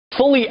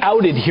fully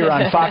outed here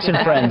on Fox and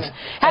Friends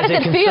as a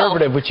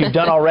conservative, which you've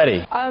done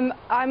already.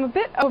 I'm a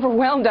bit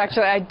overwhelmed,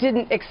 actually. I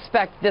didn't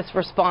expect this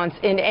response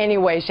in any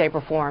way, shape,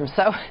 or form.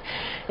 So,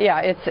 yeah,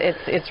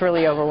 it's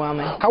really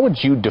overwhelming. How would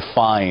you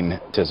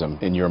define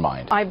autism in your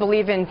mind? I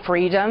believe in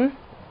freedom.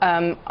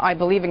 I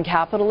believe in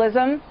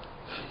capitalism.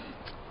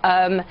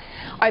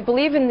 I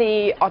believe in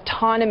the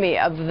autonomy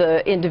of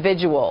the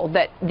individual,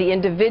 that the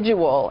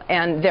individual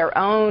and their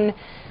own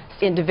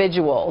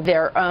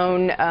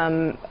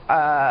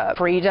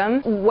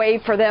freedom, way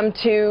for them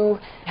to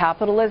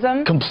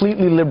capitalism.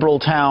 Completely liberal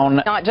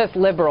town. Not just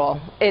liberal,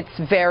 it's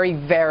very,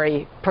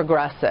 very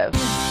progressive.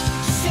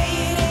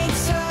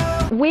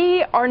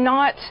 We are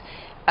not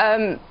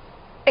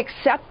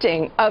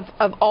accepting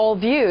of all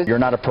views. You're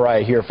not a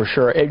pariah here for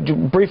sure.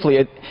 Briefly,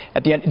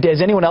 at the end,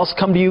 has anyone else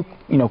come to you,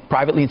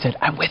 privately and said,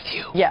 "I'm with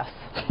you"? Yes.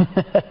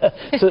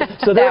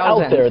 so they're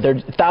out there. There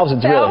are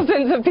thousands, really.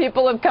 Thousands of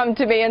people have come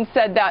to me and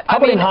said that. How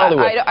about in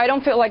Hollywood? I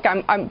don't feel like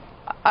I'm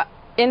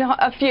in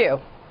a few.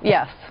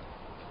 Yes.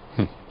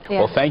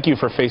 Well, thank you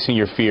for facing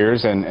your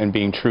fears and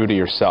being true to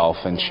yourself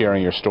and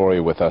sharing your story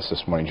with us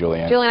this morning,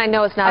 Julianne. Julianne, I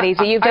know it's not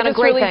easy. You've done a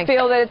great thing. I just really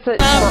feel that it's for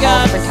all different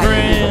types of people.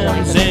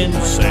 Friends in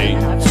safe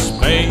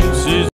spaces.